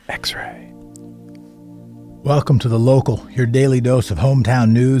X-Ray. Welcome to The Local, your daily dose of hometown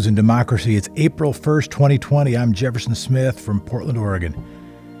news and democracy. It's April 1st, 2020. I'm Jefferson Smith from Portland, Oregon.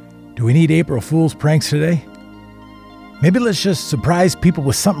 Do we need April Fool's pranks today? Maybe let's just surprise people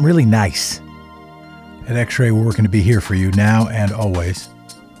with something really nice. At X-Ray, we're working to be here for you now and always.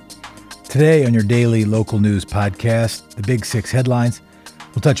 Today on your daily local news podcast, the Big Six headlines,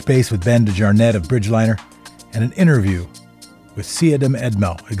 we'll touch base with Ben DeJarnette of Bridgeliner and an interview with Se-Ah-Dom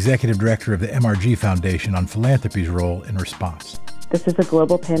Edmo, Executive Director of the MRG Foundation, on philanthropy's role in response. This is a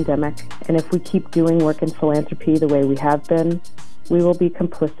global pandemic, and if we keep doing work in philanthropy the way we have been, we will be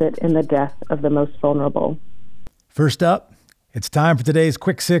complicit in the death of the most vulnerable. First up, it's time for today's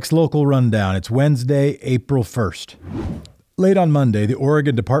Quick Six local rundown. It's Wednesday, April 1st. Late on Monday, the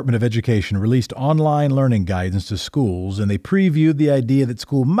Oregon Department of Education released online learning guidance to schools, and they previewed the idea that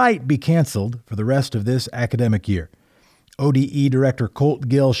school might be canceled for the rest of this academic year. ODE Director Colt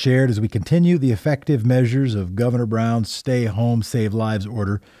Gill shared, as we continue the effective measures of Governor Brown's Stay Home, Save Lives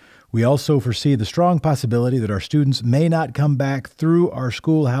order, we also foresee the strong possibility that our students may not come back through our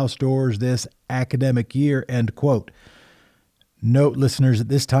schoolhouse doors this academic year, end quote. Note, listeners, at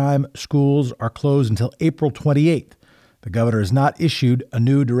this time, schools are closed until April 28th. The governor has not issued a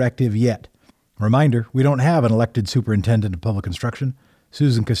new directive yet. Reminder, we don't have an elected superintendent of public instruction.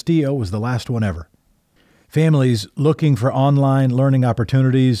 Susan Castillo was the last one ever. Families looking for online learning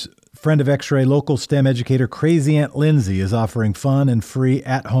opportunities, friend of X-Ray local STEM educator Crazy Aunt Lindsey is offering fun and free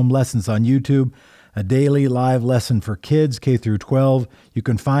at-home lessons on YouTube, a daily live lesson for kids K through 12. You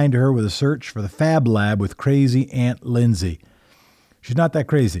can find her with a search for the Fab Lab with Crazy Aunt Lindsey. She's not that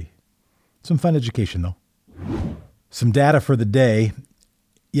crazy. Some fun education, though. Some data for the day.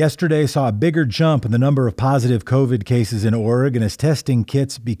 Yesterday saw a bigger jump in the number of positive COVID cases in Oregon as testing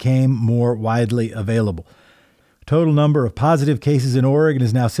kits became more widely available. Total number of positive cases in Oregon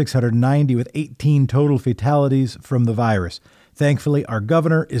is now 690, with 18 total fatalities from the virus. Thankfully, our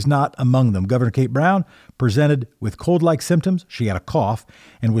governor is not among them. Governor Kate Brown presented with cold-like symptoms. She had a cough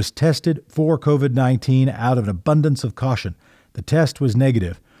and was tested for COVID-19 out of an abundance of caution. The test was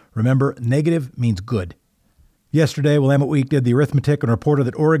negative. Remember, negative means good. Yesterday, Willamette Week did the arithmetic and reported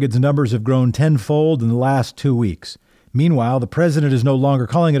that Oregon's numbers have grown tenfold in the last 2 weeks. Meanwhile, the president is no longer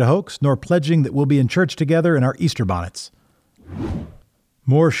calling it a hoax, nor pledging that we'll be in church together in our Easter bonnets.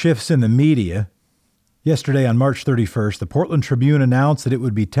 More shifts in the media. Yesterday, on March 31st, the Portland Tribune announced that it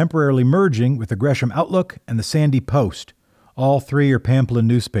would be temporarily merging with the Gresham Outlook and the Sandy Post. All three are Pamplin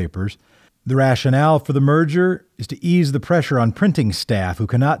newspapers. The rationale for the merger is to ease the pressure on printing staff who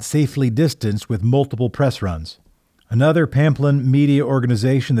cannot safely distance with multiple press runs. Another Pamplin media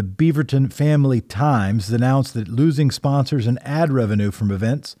organization, the Beaverton Family Times, has announced that losing sponsors and ad revenue from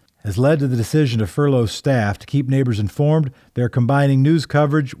events has led to the decision to furlough staff. To keep neighbors informed, they're combining news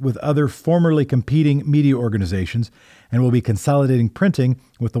coverage with other formerly competing media organizations and will be consolidating printing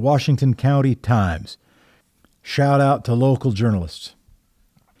with the Washington County Times. Shout out to local journalists.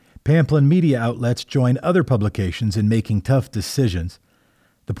 Pamplin media outlets join other publications in making tough decisions.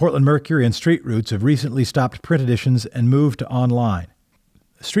 The Portland Mercury and Street Roots have recently stopped print editions and moved to online.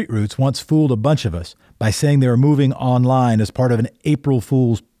 Street Roots once fooled a bunch of us by saying they were moving online as part of an April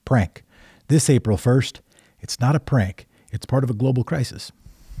Fool's prank. This April 1st, it's not a prank. It's part of a global crisis.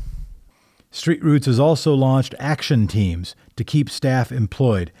 Street Roots has also launched action teams to keep staff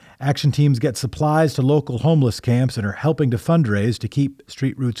employed. Action teams get supplies to local homeless camps and are helping to fundraise to keep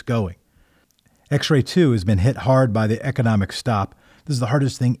Street Roots going. X-Ray 2 has been hit hard by the economic stop. This is the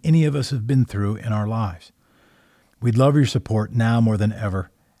hardest thing any of us have been through in our lives. We'd love your support now more than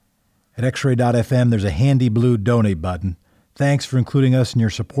ever. At xray.fm, there's a handy blue donate button. Thanks for including us in your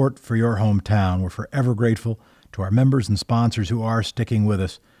support for your hometown. We're forever grateful to our members and sponsors who are sticking with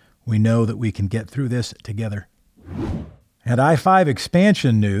us. We know that we can get through this together. And I-5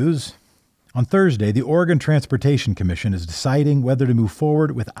 expansion news. On Thursday, the Oregon Transportation Commission is deciding whether to move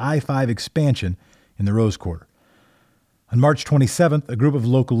forward with I-5 expansion in the Rose Quarter. On March 27th, a group of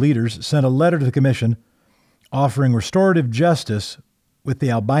local leaders sent a letter to the commission offering restorative justice with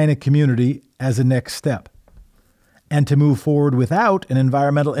the albino community as a next step, and to move forward without an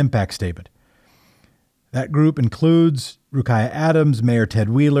environmental impact statement. That group includes Rukiah Adams, Mayor Ted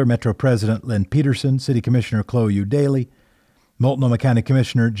Wheeler, Metro President Lynn Peterson, City Commissioner Chloe U. Daly, Multnomah County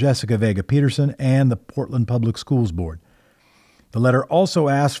Commissioner Jessica Vega Peterson, and the Portland Public Schools Board. The letter also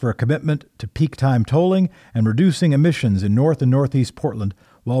asks for a commitment to peak time tolling and reducing emissions in North and Northeast Portland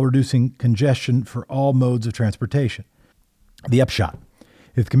while reducing congestion for all modes of transportation. The upshot.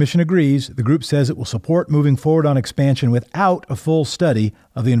 If the commission agrees, the group says it will support moving forward on expansion without a full study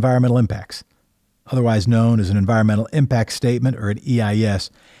of the environmental impacts, otherwise known as an environmental impact statement or an EIS.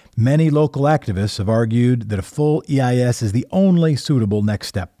 Many local activists have argued that a full EIS is the only suitable next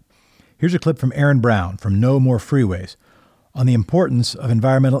step. Here's a clip from Aaron Brown from No More Freeways on the importance of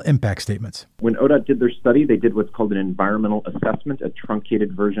environmental impact statements. When ODOT did their study, they did what's called an environmental assessment, a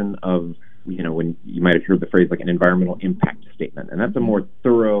truncated version of, when you might have heard the phrase like an environmental impact statement. And that's a more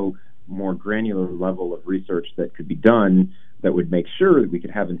thorough, more granular level of research that could be done that would make sure that we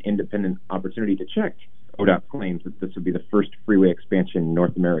could have an independent opportunity to check. ODOT claims that this would be the first freeway expansion in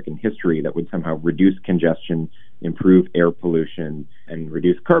North American history that would somehow reduce congestion, improve air pollution, and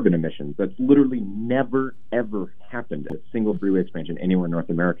reduce carbon emissions. That's literally never, ever happened at a single freeway expansion anywhere in North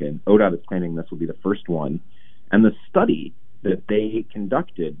America. And ODOT is claiming this will be the first one. And the study that they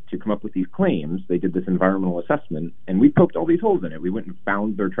conducted to come up with these claims, they did this environmental assessment, and we poked all these holes in it. We went and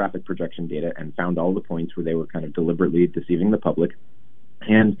found their traffic projection data and found all the points where they were kind of deliberately deceiving the public.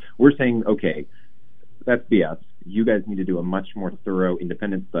 And we're saying, okay, that's BS. You guys need to do a much more thorough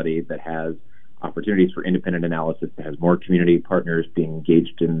independent study that has opportunities for independent analysis, that has more community partners being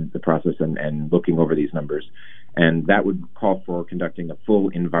engaged in the process and looking over these numbers. And that would call for conducting a full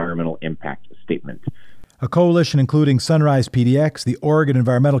environmental impact statement. A coalition including Sunrise PDX, the Oregon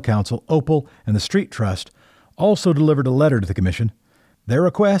Environmental Council, Opal, and the Street Trust also delivered a letter to the Commission. Their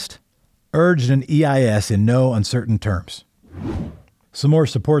request urged an EIS in no uncertain terms. Some more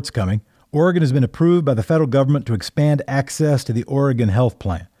support's coming. Oregon has been approved by the federal government to expand access to the Oregon Health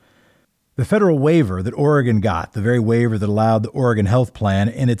Plan. The federal waiver that Oregon got, the very waiver that allowed the Oregon Health Plan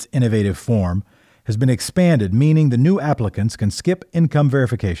in its innovative form, has been expanded, meaning the new applicants can skip income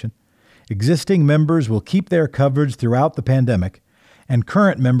verification. Existing members will keep their coverage throughout the pandemic, and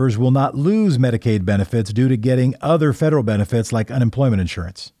current members will not lose Medicaid benefits due to getting other federal benefits like unemployment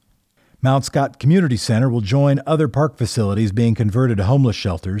insurance. Mount Scott Community Center will join other park facilities being converted to homeless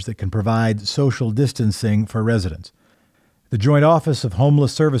shelters that can provide social distancing for residents. The Joint Office of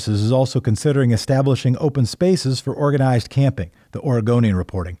Homeless Services is also considering establishing open spaces for organized camping, the Oregonian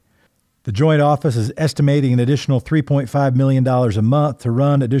reporting. The Joint Office is estimating an additional $3.5 million a month to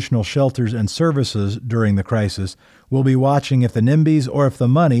run additional shelters and services during the crisis. We'll be watching if the NIMBYs or if the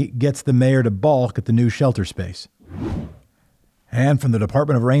money gets the mayor to balk at the new shelter space. And from the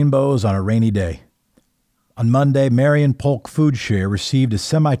Department of Rainbows on a rainy day. On Monday, Marion Polk Food Share received a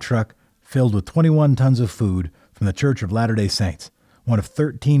semi-truck filled with 21 tons of food from the Church of Latter-day Saints, one of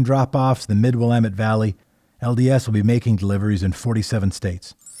 13 drop-offs in the Mid-Willamette Valley. LDS will be making deliveries in 47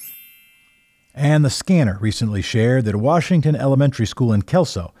 states. And the Scanner recently shared that a Washington elementary school in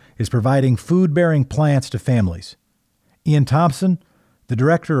Kelso is providing food-bearing plants to families. Ian Thompson, the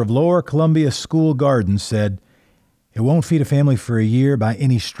director of Lower Columbia School Gardens, said, "It won't feed a family for a year by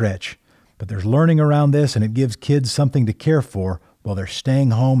any stretch, but there's learning around this and it gives kids something to care for while they're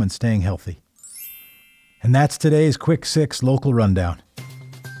staying home and staying healthy." And that's today's Quick Six Local Rundown.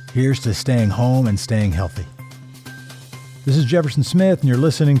 Here's to staying home and staying healthy. This is Jefferson Smith and you're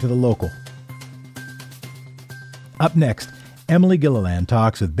listening to The Local. Up next, Emily Gilliland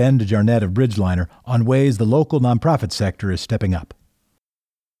talks with Ben DeJarnette of Bridgeliner on ways the local nonprofit sector is stepping up.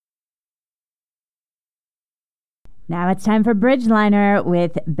 Now it's time for Bridgeliner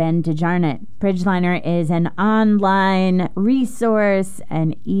with Ben DeJarnette. Bridgeliner is an online resource,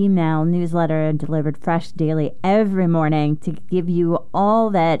 an email newsletter delivered fresh daily every morning to give you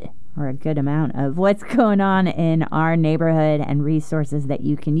all that, or a good amount of, what's going on in our neighborhood and resources that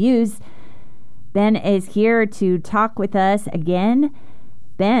you can use. Ben is here to talk with us again.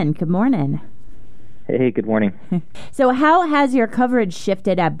 Ben, good morning. Hey, good morning. So how has your coverage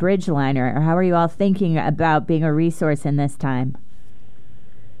shifted at Bridgeliner, or how are you all thinking about being a resource in this time?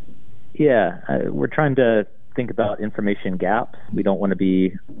 Yeah, we're trying to think about information gaps. We don't want to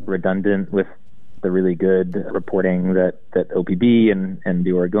be redundant with the really good reporting that OPB and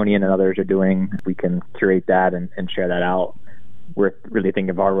the Oregonian and others are doing. We can curate that and share that out. We're really thinking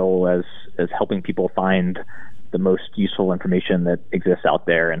of our role as helping people find the most useful information that exists out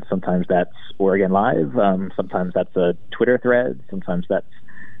there. And sometimes that's Oregon Live, sometimes that's a Twitter thread, sometimes that's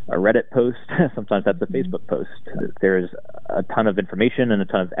a Reddit post, sometimes that's a Facebook post. There's a ton of information and a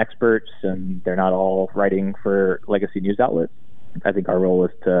ton of experts, and they're not all writing for legacy news outlets. I think our role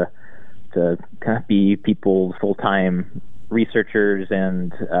is to kind of be people's full-time researchers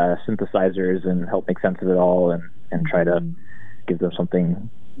and synthesizers and help make sense of it all and try to give them something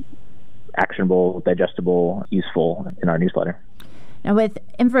actionable, digestible, useful in our newsletter. Now, with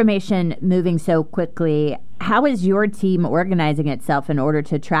information moving so quickly, how is your team organizing itself in order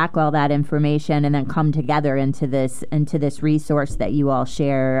to track all that information and then come together into this resource that you all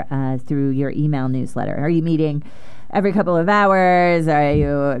share through your email newsletter? Are you meeting every couple of hours?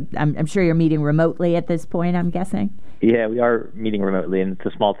 I'm sure you're meeting remotely at this point, I'm guessing. Yeah, we are meeting remotely, and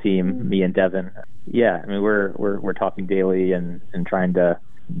it's a small team, me and Devin. Yeah, I mean, we're talking daily and trying to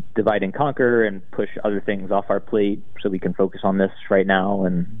divide and conquer and push other things off our plate so we can focus on this right now.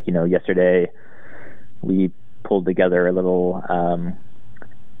 And, yesterday we pulled together a little kind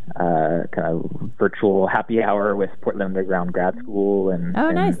of virtual happy hour with Portland Underground Grad School, and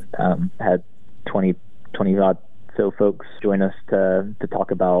nice. Had 20 odd so folks join us to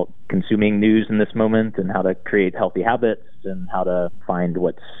talk about consuming news in this moment and how to create healthy habits and how to find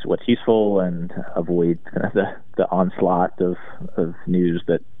what's useful and avoid kind of the onslaught of news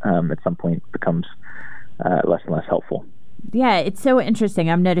that at some point becomes less and less helpful. Yeah, it's so interesting.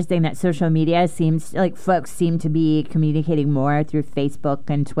 I'm noticing that social media seems like folks seem to be communicating more through Facebook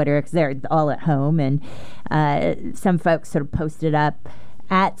and Twitter because they're all at home, and some folks sort of posted up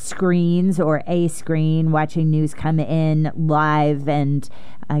at screens or a screen watching news come in live, and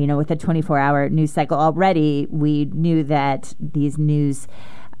with a 24-hour news cycle already, we knew that these news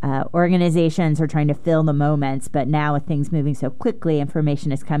organizations are trying to fill the moments, but now with things moving so quickly,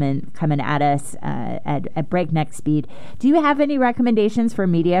 information is coming at us at breakneck speed. Do you have any recommendations for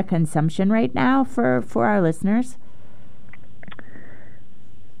media consumption right now for our listeners?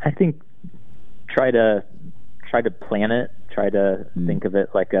 I think try to plan it. Try to think of it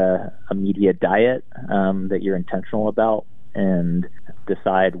like a media diet that you're intentional about, and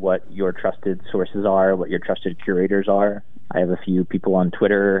decide what your trusted sources are, what your trusted curators are. I have a few people on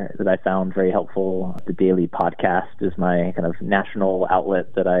Twitter that I found very helpful. The Daily Podcast is my kind of national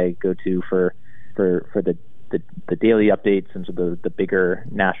outlet that I go to for the daily updates into the bigger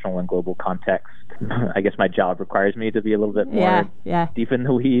national and global context. I guess my job requires me to be a little bit more deep in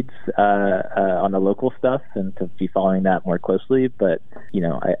the weeds on the local stuff and to be following that more closely. But,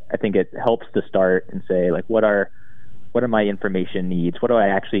 I think it helps to start and say, like, what are my information needs? What do I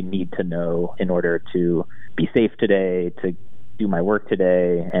actually need to know in order to be safe today, to do my work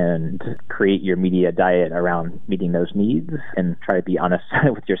today, and create your media diet around meeting those needs, and try to be honest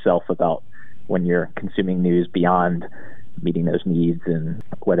with yourself about when you're consuming news beyond meeting those needs, and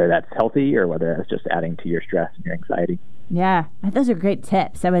whether that's healthy or whether that's just adding to your stress and your anxiety. Yeah, those are great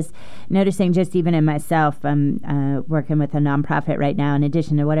tips. I was noticing just even in myself, I'm working with a nonprofit right now in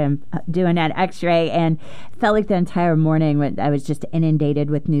addition to what I'm doing at X-Ray, and felt like the entire morning I was just inundated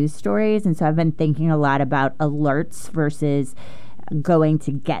with news stories. And so I've been thinking a lot about alerts versus going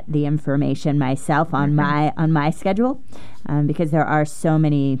to get the information myself on my schedule, because there are so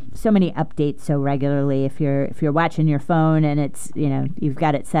many updates so regularly. If you're watching your phone and it's you've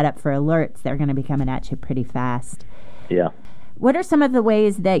got it set up for alerts, they're going to be coming at you pretty fast. Yeah. What are some of the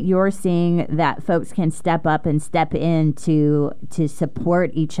ways that you're seeing that folks can step up and step in to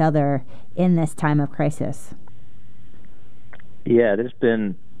support each other in this time of crisis? Yeah, there's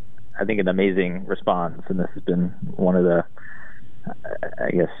been, I think, an amazing response, and this has been one of the,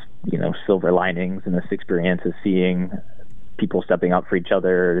 I guess, silver linings in this experience, is seeing people stepping up for each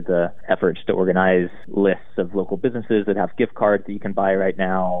other, the efforts to organize lists of local businesses that have gift cards that you can buy right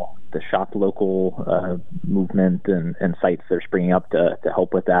now, the shop local movement and sites that are springing up to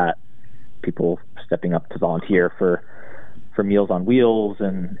help with that, people stepping up to volunteer for Meals on Wheels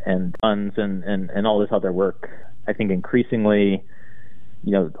and funds and all this other work. I think increasingly,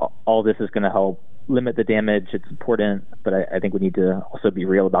 all this is going to help limit the damage. It's important, but I think we need to also be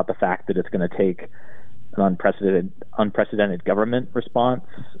real about the fact that it's going to take an unprecedented government response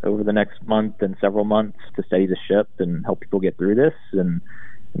over the next month and several months to steady the ship and help people get through this. And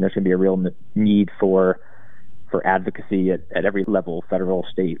there's going to be a real need for advocacy at every level, federal,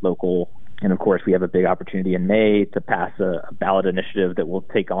 state, local. And of course, we have a big opportunity in May to pass a ballot initiative that will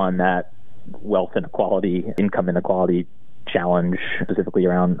take on that wealth inequality, income inequality challenge, specifically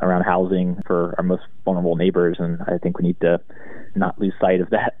around housing for our most vulnerable neighbors. And I think we need to not lose sight of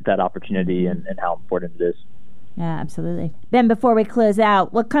that opportunity and how important it is. Yeah, absolutely. Ben, before we close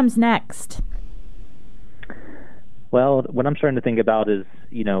out, what comes next? Well, what I'm starting to think about is,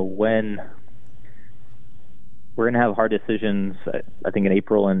 when we're going to have hard decisions, I think in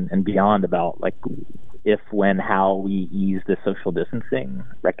April and beyond, about like if, when, how we ease the social distancing,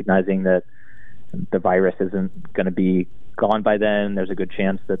 recognizing that the virus isn't going to be gone by then. There's a good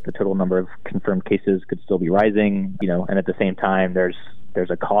chance that the total number of confirmed cases could still be rising, and at the same time, there's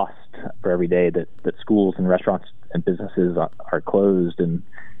a cost for every day that schools and restaurants and businesses are closed, and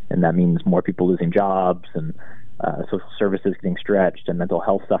that means more people losing jobs and social services getting stretched and mental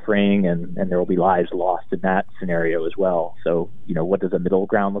health suffering, and there will be lives lost in that scenario as well. So, what does a middle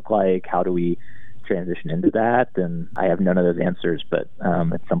ground look like? How do we transition into that? And I have none of those answers, but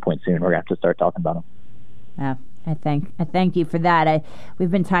at some point soon, we're going to have to start talking about them. Yeah, I thank you for that.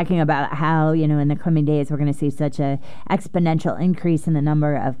 We've been talking about how, in the coming days we're going to see such a exponential increase in the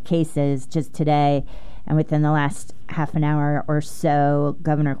number of cases just today. And within the last half an hour or so,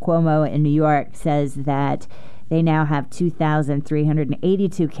 Governor Cuomo in New York says that they now have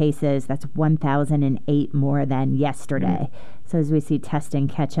 2,382 cases. That's 1,008 more than yesterday. So as we see testing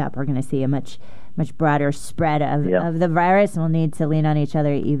catch up, we're going to see a much broader spread of the virus, and we'll need to lean on each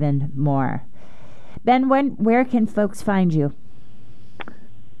other even more. Ben, where can folks find you?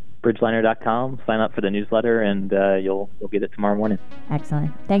 Bridgeliner.com. Sign up for the newsletter, and you'll get it tomorrow morning.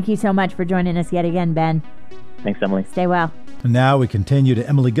 Excellent. Thank you so much for joining us yet again, Ben. Thanks, Emily. Stay well. And now we continue to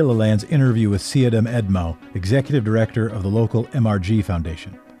Emily Gilliland's interview with Se-Ah-Dom Edmo, Executive Director of the local MRG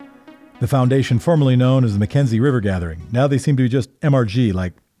Foundation. The foundation, formerly known as the Mackenzie River Gathering. Now they seem to be just MRG,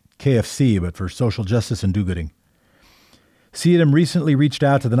 like KFC, but for social justice and do-gooding. Se-Ah-Dom recently reached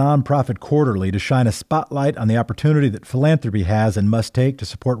out to the nonprofit Quarterly to shine a spotlight on the opportunity that philanthropy has and must take to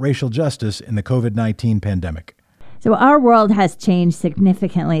support racial justice in the COVID-19 pandemic. So our world has changed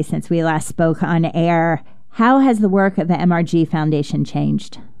significantly since we last spoke on air. How has the work of the MRG Foundation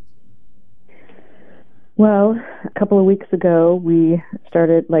changed? Well, a couple of weeks ago, we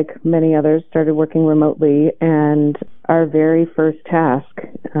started, like many others, started working remotely, and our very first task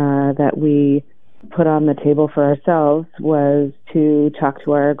that we put on the table for ourselves was to talk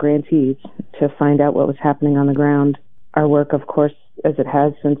to our grantees to find out what was happening on the ground. Our work, of course, as it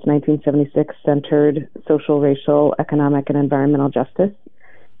has since 1976, centered social, racial, economic, and environmental justice.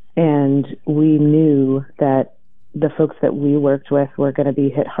 And we knew that the folks that we worked with were going to be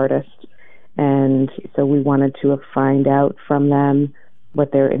hit hardest. And so we wanted to find out from them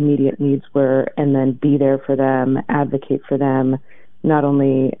what their immediate needs were and then be there for them, advocate for them, not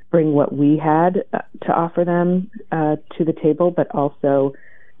only bring what we had to offer them to the table, but also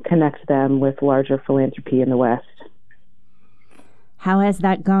connect them with larger philanthropy in the West. How has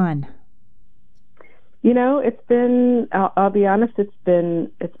that gone? It's been, I'll be honest, it's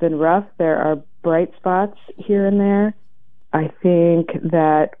been rough. There are bright spots here and there. I think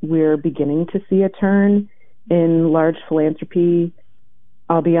that we're beginning to see a turn in large philanthropy.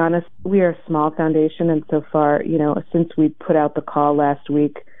 I'll be honest, we are a small foundation, and so far, since we put out the call last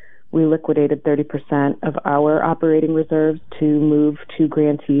week, we liquidated 30% of our operating reserves to move to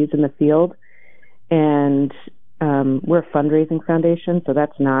grantees in the field. And we're a fundraising foundation, so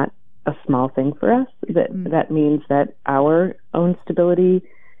that's not a small thing for us. That means that our own stability,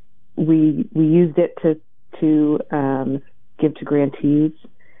 we used it to give to grantees.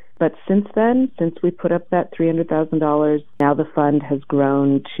 But since then, since we put up that $300,000, now the fund has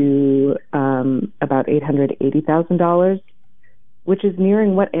grown to about $880,000, which is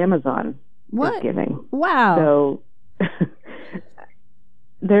nearing what Amazon is giving. Wow! So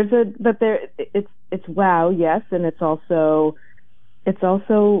it's wow, yes, and it's also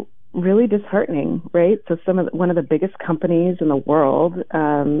really disheartening, right? So one of the biggest companies in the world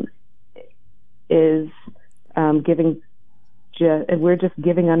is giving. And we're just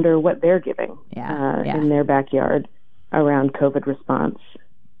giving under what they're giving in their backyard around COVID response.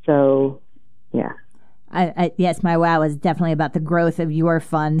 So, yeah. Yes, my wow is definitely about the growth of your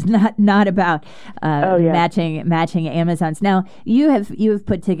fund, not about matching Amazon's. Now, you have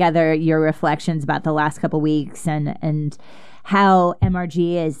put together your reflections about the last couple of weeks and how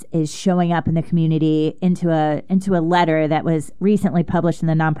MRG is showing up in the community into a letter that was recently published in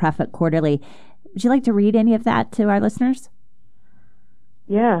the nonprofit Quarterly. Would you like to read any of that to our listeners?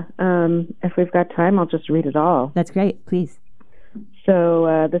 Yeah, if we've got time, I'll just read it all. That's great, please.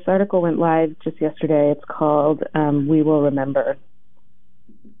 So this article went live just yesterday. It's called We Will Remember.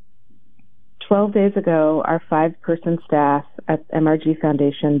 12 days ago, our 5-person staff at MRG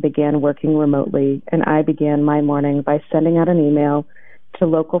Foundation began working remotely, and I began my morning by sending out an email to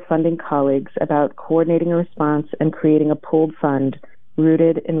local funding colleagues about coordinating a response and creating a pooled fund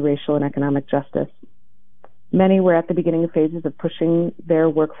rooted in racial and economic justice. Many were at the beginning phases of pushing their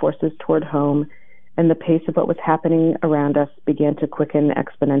workforces toward home, and the pace of what was happening around us began to quicken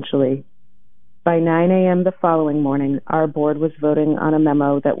exponentially. By 9 a.m. the following morning, our board was voting on a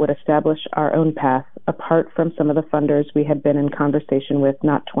memo that would establish our own path, apart from some of the funders we had been in conversation with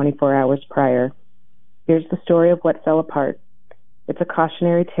not 24 hours prior. Here's the story of what fell apart. It's a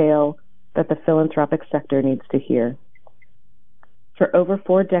cautionary tale that the philanthropic sector needs to hear. For over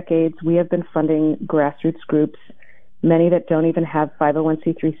 4 decades, we have been funding grassroots groups, many that don't even have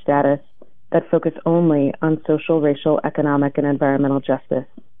 501c3 status, that focus only on social, racial, economic, and environmental justice,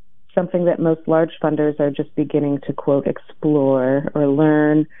 something that most large funders are just beginning to, quote, explore or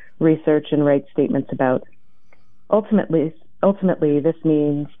learn, research, and write statements about. Ultimately, Ultimately, this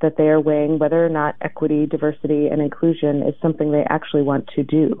means that they are weighing whether or not equity, diversity, and inclusion is something they actually want to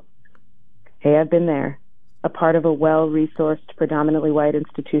do. Hey, I've been there. A part of a well-resourced, predominantly white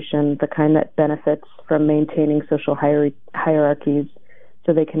institution, the kind that benefits from maintaining social hierarchies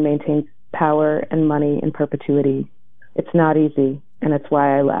so they can maintain power and money in perpetuity. It's not easy, and it's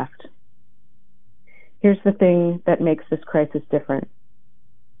why I left. Here's the thing that makes this crisis different,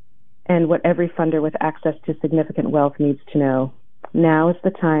 and what every funder with access to significant wealth needs to know. Now is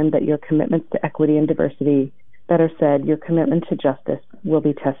the time that your commitments to equity and diversity, better said, your commitment to justice, will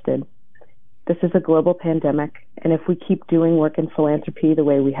be tested. This is a global pandemic, and if we keep doing work in philanthropy the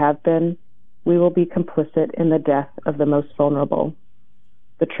way we have been, we will be complicit in the death of the most vulnerable.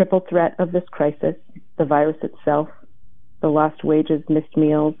 The triple threat of this crisis, the virus itself, the lost wages, missed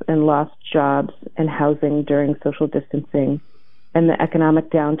meals, and lost jobs and housing during social distancing, and the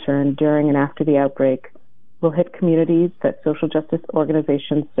economic downturn during and after the outbreak, will hit communities that social justice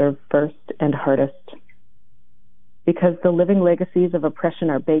organizations serve first and hardest. Because the living legacies of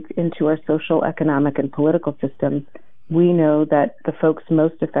oppression are baked into our social, economic, and political systems, we know that the folks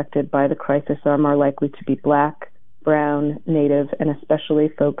most affected by the crisis are more likely to be Black, Brown, Native, and especially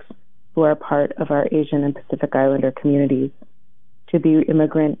folks who are part of our Asian and Pacific Islander communities, to be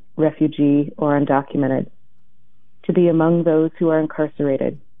immigrant, refugee, or undocumented, to be among those who are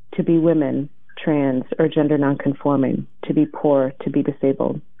incarcerated, to be women, trans, or gender nonconforming, to be poor, to be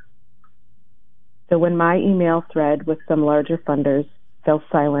disabled. So when my email thread with some larger funders fell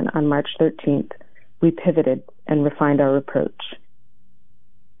silent on March 13th, we pivoted and refined our approach.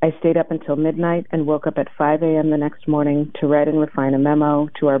 I stayed up until midnight and woke up at 5 a.m. the next morning to write and refine a memo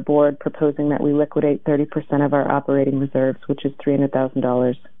to our board proposing that we liquidate 30% of our operating reserves, which is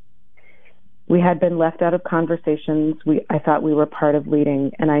 $300,000. We had been left out of conversations I thought we were part of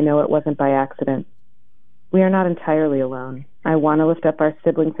leading, and I know it wasn't by accident. We are not entirely alone. I want to lift up our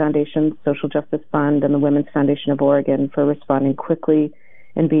sibling foundations, Social Justice Fund, and the Women's Foundation of Oregon for responding quickly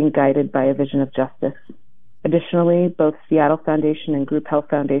and being guided by a vision of justice. Additionally, both Seattle Foundation and Group Health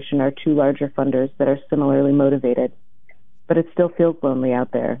Foundation are two larger funders that are similarly motivated, but it still feels lonely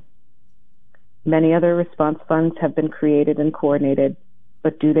out there. Many other response funds have been created and coordinated,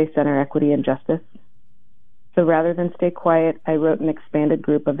 but do they center equity and justice? So rather than stay quiet, I wrote an expanded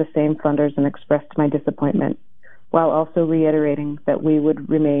group of the same funders and expressed my disappointment, while also reiterating that we would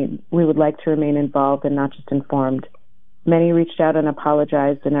like to remain involved and not just informed. Many reached out and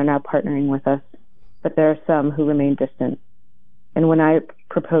apologized and are now partnering with us, but there are some who remain distant. And when I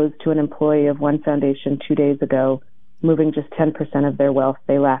proposed to an employee of one foundation 2 days ago, moving just 10% of their wealth,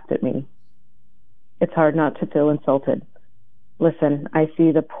 they laughed at me. It's hard not to feel insulted. Listen, I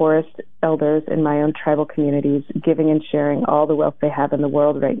see the poorest elders in my own tribal communities giving and sharing all the wealth they have in the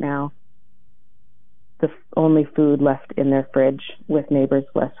world right now, the only food left in their fridge, with neighbors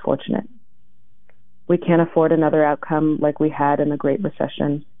less fortunate. We can't afford another outcome like we had in the Great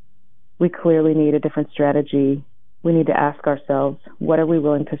Recession. We clearly need a different strategy. We need to ask ourselves, what are we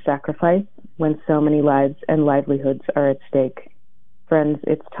willing to sacrifice when so many lives and livelihoods are at stake? Friends,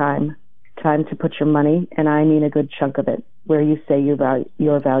 it's time. Time to put your money, and I mean a good chunk of it, where you say your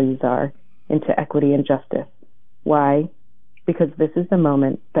values are, into equity and justice. Why? Because this is the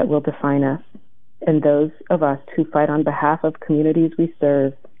moment that will define us, and those of us who fight on behalf of communities we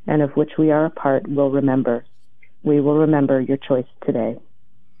serve and of which we are a part will remember. We will remember your choice today.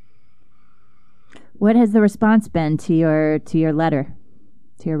 What has the response been to your letter,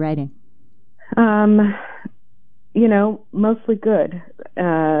 to your writing? Mostly good.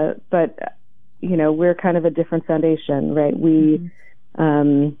 But we're kind of a different foundation, right? We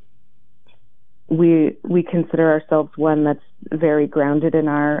consider ourselves one that's very grounded in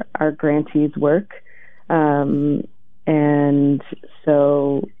our grantees' work. And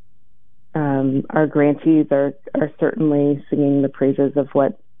so our grantees are certainly singing the praises of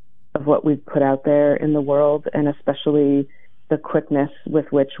what we've put out there in the world, and especially the quickness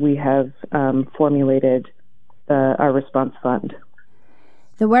with which we have formulated our response fund.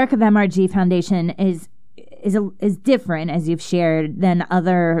 The work of MRG Foundation is different, as you've shared, than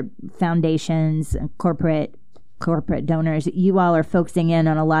other foundations, corporate donors. You all are focusing in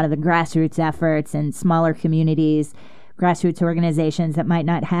on a lot of the grassroots efforts and smaller communities, grassroots organizations that might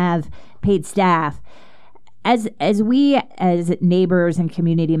not have paid staff. As we, as neighbors and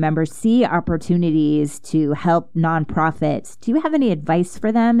community members, see opportunities to help nonprofits, do you have any advice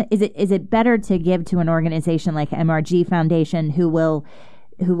for them? Is it better to give to an organization like MRG Foundation, who will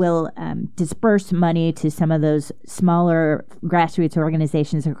disperse money to some of those smaller grassroots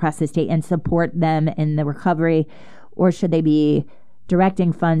organizations across the state and support them in the recovery, or should they be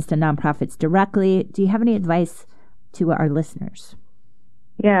directing funds to nonprofits directly? Do you have any advice to our listeners?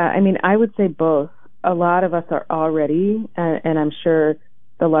 Yeah, I mean, I would say both. A lot of us are already, and I'm sure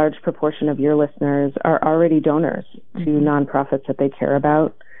the large proportion of your listeners are already donors to nonprofits that they care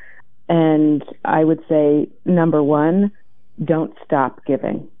about. And I would say, number one, don't stop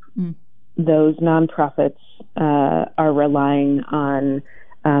giving. Those nonprofits are relying on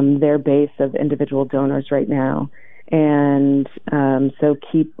their base of individual donors right now. And so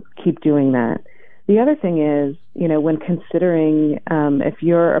keep doing that. The other thing is, when considering if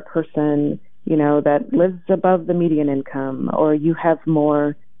you're a person, that lives above the median income or you have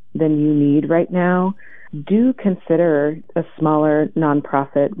more than you need right now, do consider a smaller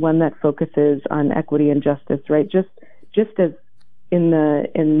nonprofit, one that focuses on equity and justice, right? Just as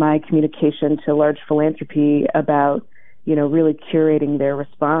in my communication to large philanthropy about, really curating their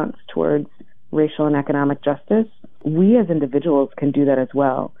response towards racial and economic justice, we as individuals can do that as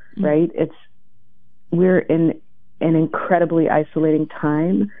well, right? We're in an incredibly isolating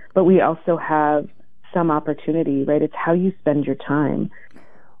time, but we also have some opportunity, right? It's how you spend your time.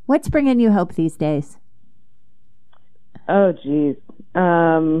 What's bringing you hope these days? Oh, geez.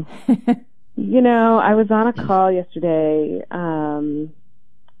 I was on a call yesterday.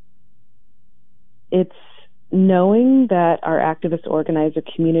 It's knowing that our activist organizer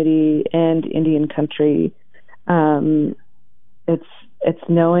community and Indian country, it's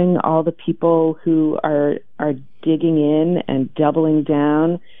knowing all the people who are digging in and doubling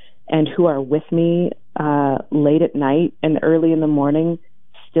down and who are with me late at night and early in the morning,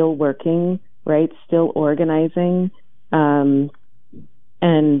 still working, right? Still organizing. And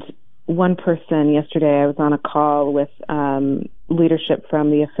one person yesterday, I was on a call with leadership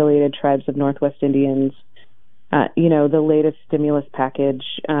from the affiliated tribes of Northwest Indians. The latest stimulus package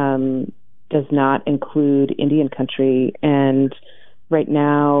does not include Indian country. And right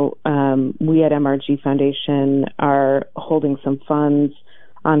now, we at MRG Foundation are holding some funds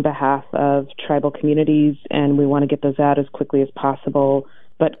on behalf of tribal communities, and we want to get those out as quickly as possible,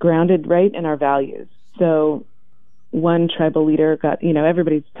 but grounded right in our values. So one tribal leader got,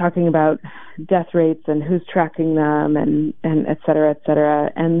 everybody's talking about death rates and who's tracking them and et cetera, et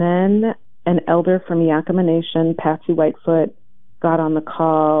cetera. And then an elder from Yakima Nation, Patsy Whitefoot, got on the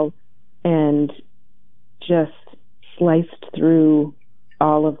call and just sliced through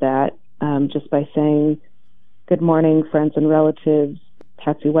all of that just by saying, "Good morning, friends and relatives.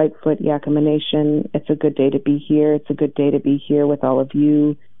 Patsy Whitefoot, Yakima Nation. It's a good day to be here. It's a good day to be here with all of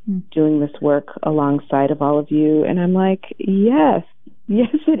you, doing this work alongside of all of you." And I'm like, yes,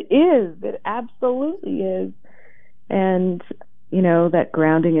 it is. It absolutely is. And, that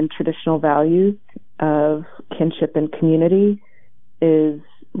grounding in traditional values of kinship and community is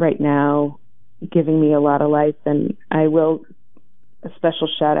right now giving me a lot of life. And I will a special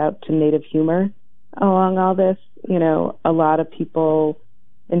shout out to Native humor along all this. A lot of people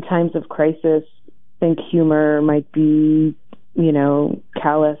in times of crisis think humor might be,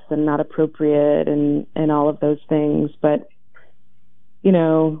 callous and not appropriate and all of those things. But,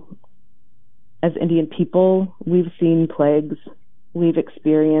 as Indian people, we've seen plagues. We've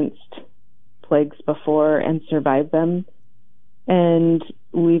experienced plagues before and survived them. And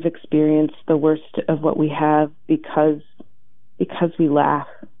we've experienced the worst of what we have because we laugh.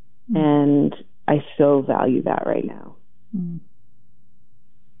 And I so value that right now.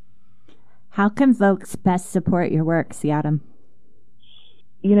 How can folks best support your work, Se-Ah-Dom?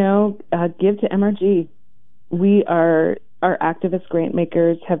 Give to MRG. Our activist grant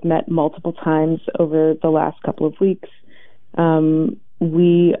makers have met multiple times over the last couple of weeks.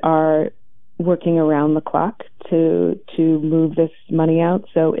 We are working around the clock to move this money out.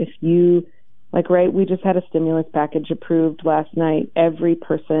 So if you, we just had a stimulus package approved last night. Every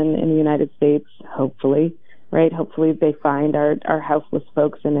person in the United States, hopefully they find our houseless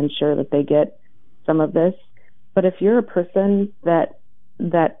folks and ensure that they get some of this. But if you're a person that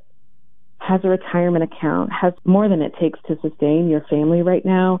has a retirement account, has more than it takes to sustain your family right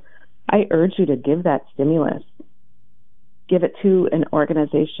now, I urge you to give that stimulus. Give it to an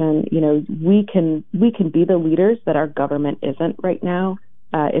organization. We can be the leaders that our government isn't right now.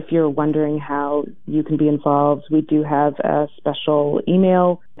 If you're wondering how you can be involved, we do have a special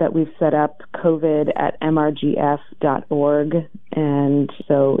email that we've set up, covid@mrgf.org. And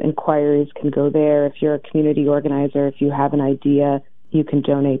so inquiries can go there. If you're a community organizer, if you have an idea, you can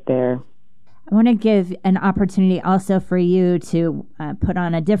donate there. I want to give an opportunity also for you to put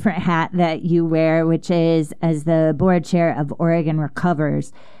on a different hat that you wear, which is as the board chair of Oregon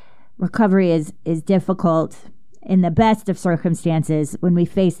Recovers. Recovery is difficult in the best of circumstances when we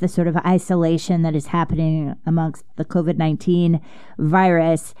face the sort of isolation that is happening amongst the COVID-19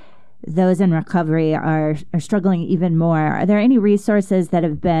 virus. those in recovery are struggling even more. Are there any resources that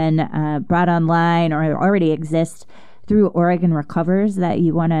have been brought online or already exist through Oregon Recovers that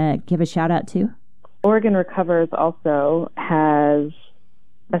you want to give a shout out to? Oregon Recovers also has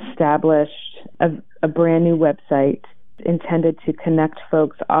established a brand new website intended to connect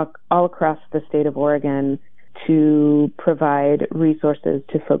folks all across the state of Oregon to provide resources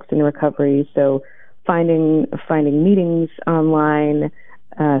to folks in recovery. So finding meetings online.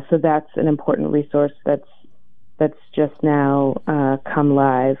 So that's an important resource that's just now come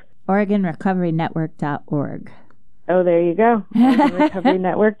live. OregonRecoveryNetwork.org. Oh, there you go.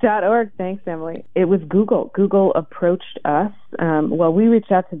 OregonRecoveryNetwork.org. Thanks, Emily. It was Google. Google approached us. We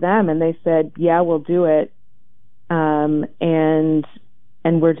reached out to them, and they said, "Yeah, we'll do it, and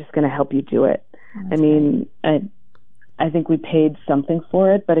we're just going to help you do it." I mean, I think we paid something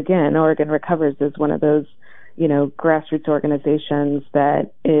for it, but again, Oregon Recovers is one of those, grassroots organizations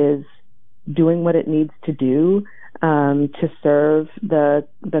that is doing what it needs to do to serve the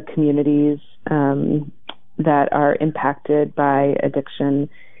communities that are impacted by addiction,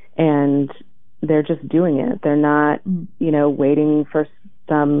 and they're just doing it. They're not, waiting for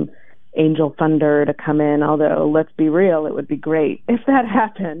some angel funder to come in, although let's be real, it would be great if that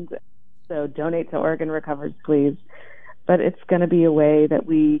happened. So donate to Oregon Recovers, please. But it's going to be a way that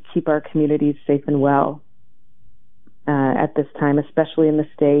we keep our communities safe and well at this time, especially in the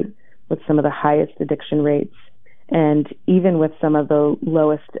state with some of the highest addiction rates and even with some of the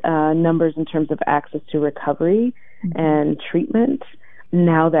lowest numbers in terms of access to recovery and treatment.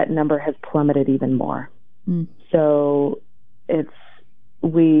 Now that number has plummeted even more. So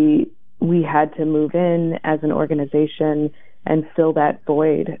we had to move in as an organization and fill that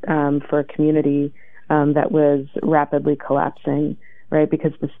void for a community that was rapidly collapsing, right?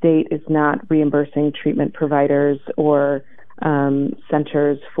 Because the state is not reimbursing treatment providers or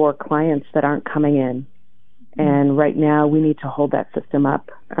centers for clients that aren't coming in. And right now we need to hold that system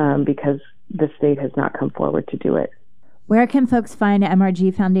up because the state has not come forward to do it. Where can folks find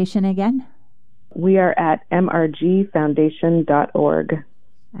MRG Foundation again? We are at mrgfoundation.org.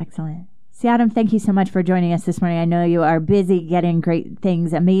 Excellent. Se-Ah-Dom, thank you so much for joining us this morning. I know you are busy getting great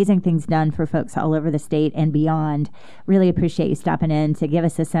things, amazing things done for folks all over the state and beyond. Really appreciate you stopping in to give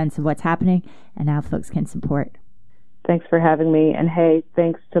us a sense of what's happening and how folks can support. Thanks for having me. And hey,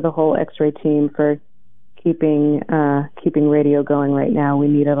 thanks to the whole X-Ray team for keeping radio going right now. We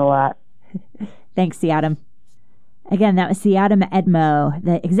need it a lot. Thanks, Se-Ah-Dom. Again, that was Se-Ah-Dom Edmo,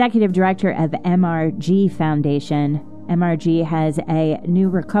 the executive director of MRG Foundation. MRG has a new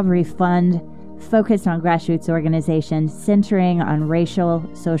recovery fund focused on grassroots organizations centering on racial,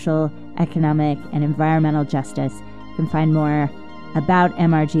 social, economic, and environmental justice. You can find more about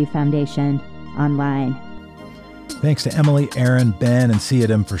MRG Foundation online. Thanks to Emily, Aaron, Ben, and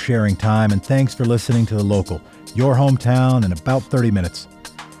Se-Ah-Dom for sharing time, and thanks for listening to The Local, your hometown in about 30 minutes.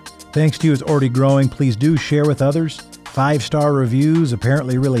 Thanks to you is already growing. Please do share with others. 5-star reviews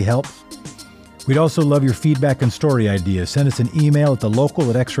apparently really help. We'd also love your feedback and story ideas. Send us an email at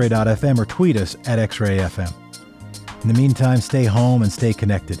thelocal@xray.fm or tweet us at xrayfm. In the meantime, stay home and stay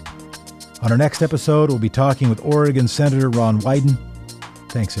connected. On our next episode, we'll be talking with Oregon Senator Ron Wyden.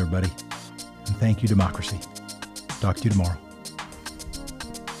 Thanks, everybody. And thank you, democracy. Talk to you tomorrow.